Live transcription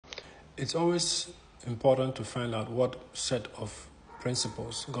It's always important to find out what set of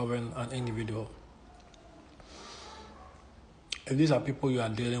principles govern an individual. If these are people you are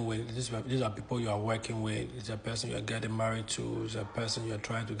dealing with, these are people you are working with, it's a person you are getting married to, it's a person you are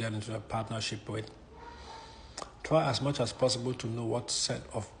trying to get into a partnership with, try as much as possible to know what set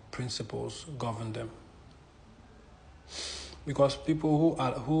of principles govern them. Because people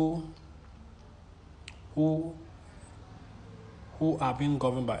who are being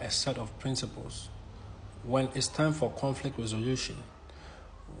governed by a set of principles, when it's time for conflict resolution,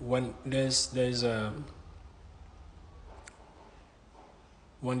 when there's a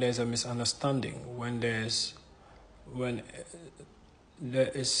misunderstanding, when there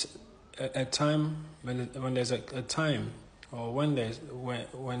is a time, when there's a time, or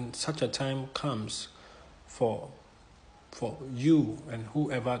when such a time comes for you and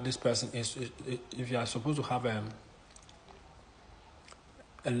whoever this person is, if you are supposed to have a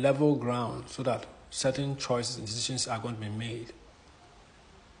level ground so that certain choices and decisions are going to be made,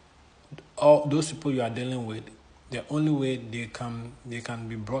 all those people you are dealing with, the only way they can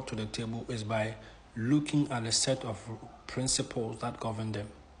be brought to the table is by looking at a set of principles that govern them.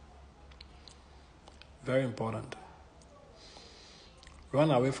 Very important.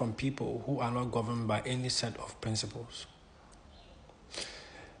 Run away from people who are not governed by any set of principles.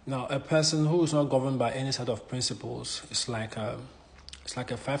 Now, a person who is not governed by any set of principles is like a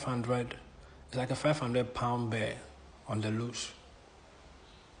 500-pound bear on the loose.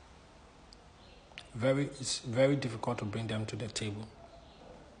 It's very difficult to bring them to the table.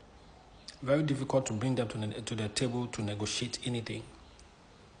 Very difficult to bring them to the table to negotiate anything,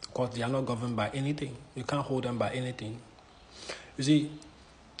 because they are not governed by anything. You can't hold them by anything. You see,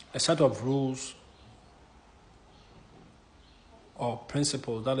 a set of rules or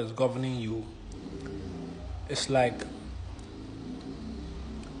principles that is governing you, it's like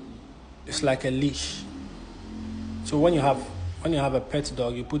a leash. So when you have a pet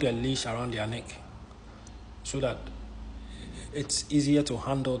dog, you put a leash around their neck so that it's easier to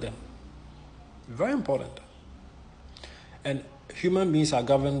handle them. Very important. And human beings are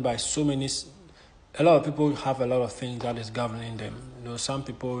governed by a lot of people have a lot of things that is governing them. Some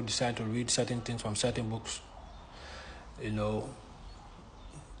people decide to read certain things from certain books. And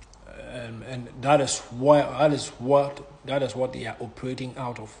that is what they are operating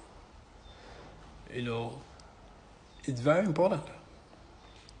out of. It's very important.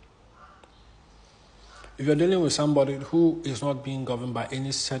 If you're dealing with somebody who is not being governed by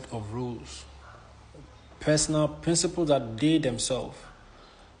any set of rules, personal principles that they themselves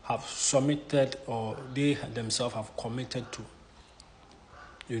have submitted or they themselves have committed to,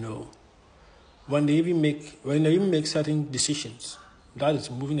 when they even make certain decisions that is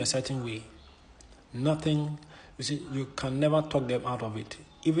moving a certain way, you can never talk them out of it,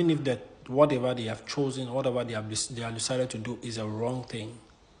 even if whatever they have chosen, whatever they have decided to do is a wrong thing.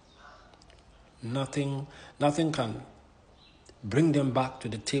 Nothing can bring them back to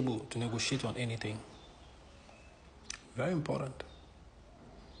the table to negotiate on anything. Very important.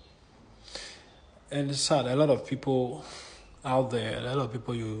 And it's sad, a lot of people out there, a lot of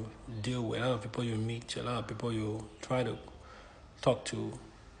people you deal with, a lot of people you meet, a lot of people you try to talk to,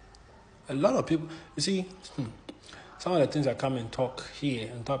 a lot of people, you see, some of the things that come and talk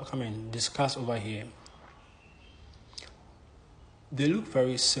here and come and discuss over here, they look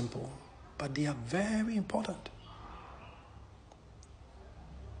very simple, but they are very important.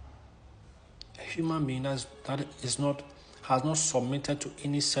 A human being has not submitted to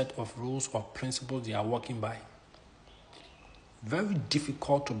any set of rules or principles they are working by. Very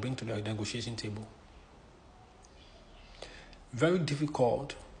difficult to bring to the negotiation table. Very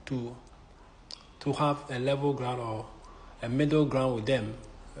difficult to have a level ground or a middle ground with them,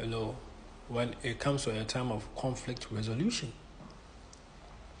 when it comes to a time of conflict resolution.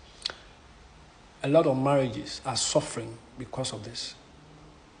 A lot of marriages are suffering because of this.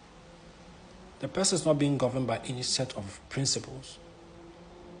 The person is not being governed by any set of principles.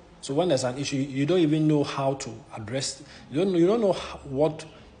 So when there's an issue, you don't even know how to address. You don't know what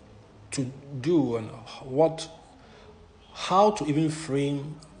to do and how to even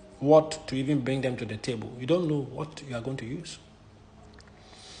frame, what to even bring them to the table. You don't know what you are going to use.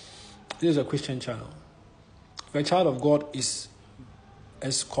 This is a Christian channel. If a child of God is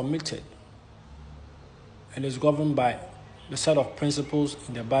committed and is governed by the set of principles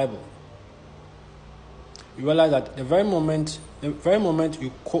in the Bible, you realize that the very moment you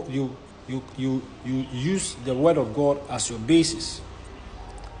use the word of God as your basis,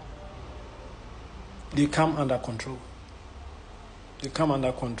 they come under control. They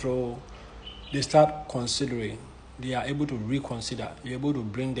start considering. They are able to reconsider. You're able to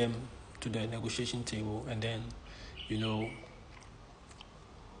bring them to the negotiation table and then,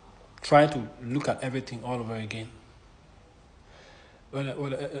 try to look at everything all over again.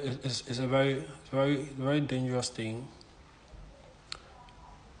 Well, it's a very, very, very dangerous thing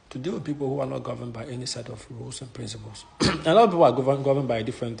to deal with people who are not governed by any set of rules and principles. A lot of people are governed by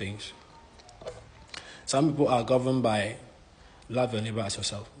different things. Some people are governed by love your neighbor as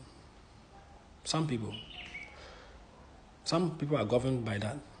yourself. Some people are governed by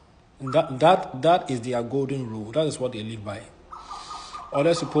that. That is their golden rule. That is what they live by.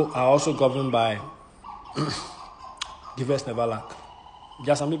 Other people are also governed by givers never lack.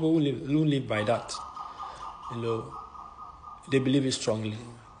 There are some people who live by that. They believe it strongly.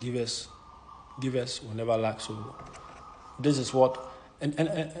 Givers will never lack. So this is what, and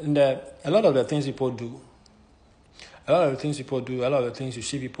a lot of the things people do, a lot of the things you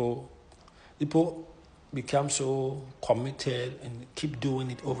see people become so committed and keep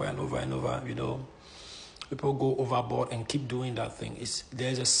doing it over and over and over. People go overboard and keep doing that thing.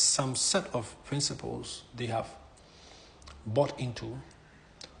 There's some set of principles they have bought into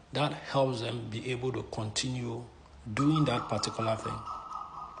that helps them be able to continue doing that particular thing.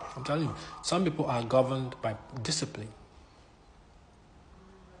 I'm telling you, some people are governed by discipline.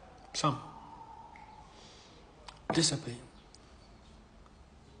 Some. Discipline.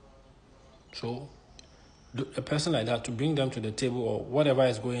 So, a person like that, to bring them to the table or whatever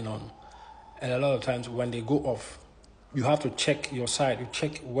is going on, and a lot of times when they go off, you have to check your side. You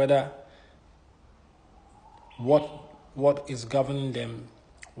check whether what is governing them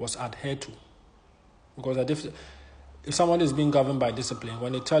was adhered to. Because if someone is being governed by discipline,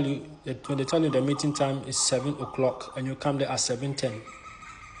 when they tell you the meeting time is 7 o'clock and you come there at 7:10,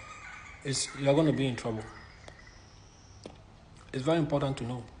 you're going to be in trouble. It's very important to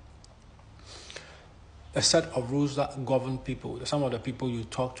know a set of rules that govern people. Some of the people you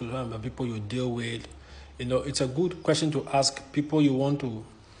talk to, some of the people you deal with. It's a good question to ask people you want to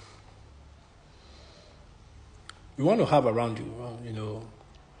have around you.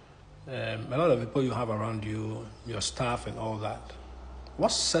 A lot of people you have around you, your staff and all that.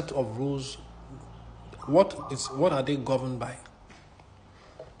 What set of rules? What are they governed by?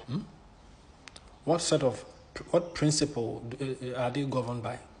 What principle are they governed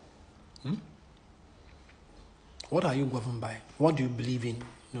by? What are you governed by? What do you believe in?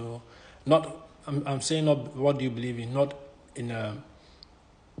 I'm saying not what do you believe in, not in a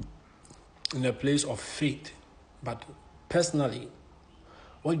place of faith, but personally,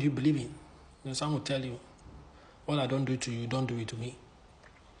 what do you believe in? Some will tell you, what I don't do to you, don't do it to me.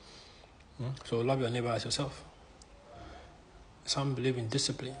 So love your neighbor as yourself. Some believe in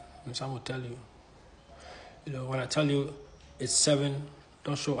discipline, and some will tell you, when I tell you it's 7,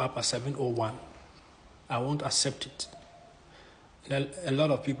 don't show up at 7:01. I won't accept it. A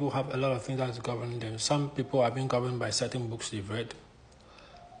lot of people have a lot of things that's governing them. Some people are being governed by certain books they've read.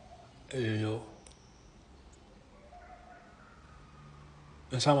 And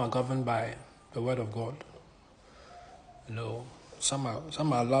some are governed by the Word of God. Some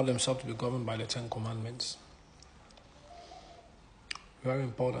allow themselves to be governed by the 10 Commandments. Very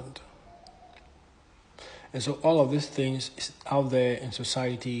important. And so all of these things is out there in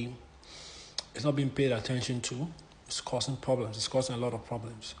society. It's not being paid attention to. It's causing problems. It's causing a lot of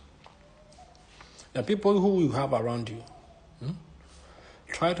problems. The people who you have around you,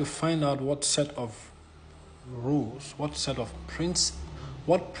 try to find out what set of rules, what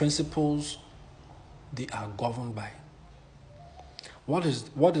principles they are governed by. What is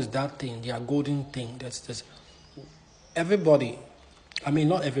that thing, their golden thing? That's everybody. I mean,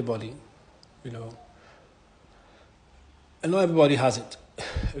 not everybody, and not everybody has it.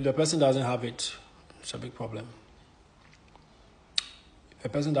 If the person doesn't have it, it's a big problem. A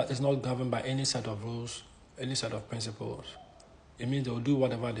person that is not governed by any set of rules, any set of principles, it means they'll do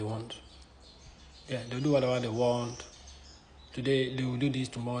whatever they want. Yeah, they'll do whatever they want. Today they will do this,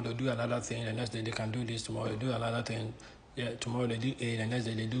 tomorrow they'll do another thing, the next day they can do this, tomorrow they do another thing. Yeah, tomorrow they do A, the next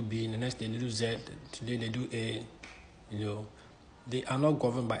day they do B, the next day they do Z, today they do A. They are not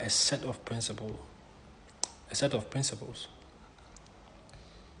governed by a set of principles.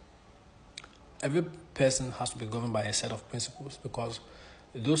 Every person has to be governed by a set of principles, because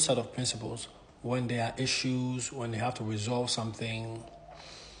those set of principles, when there are issues, when they have to resolve something,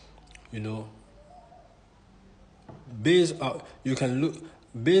 based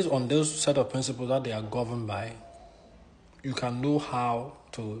on those set of principles that they are governed by, you can know how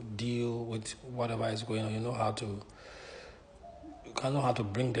to deal with whatever is going on. You can know how to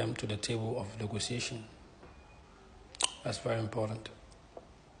bring them to the table of negotiation. That's very important.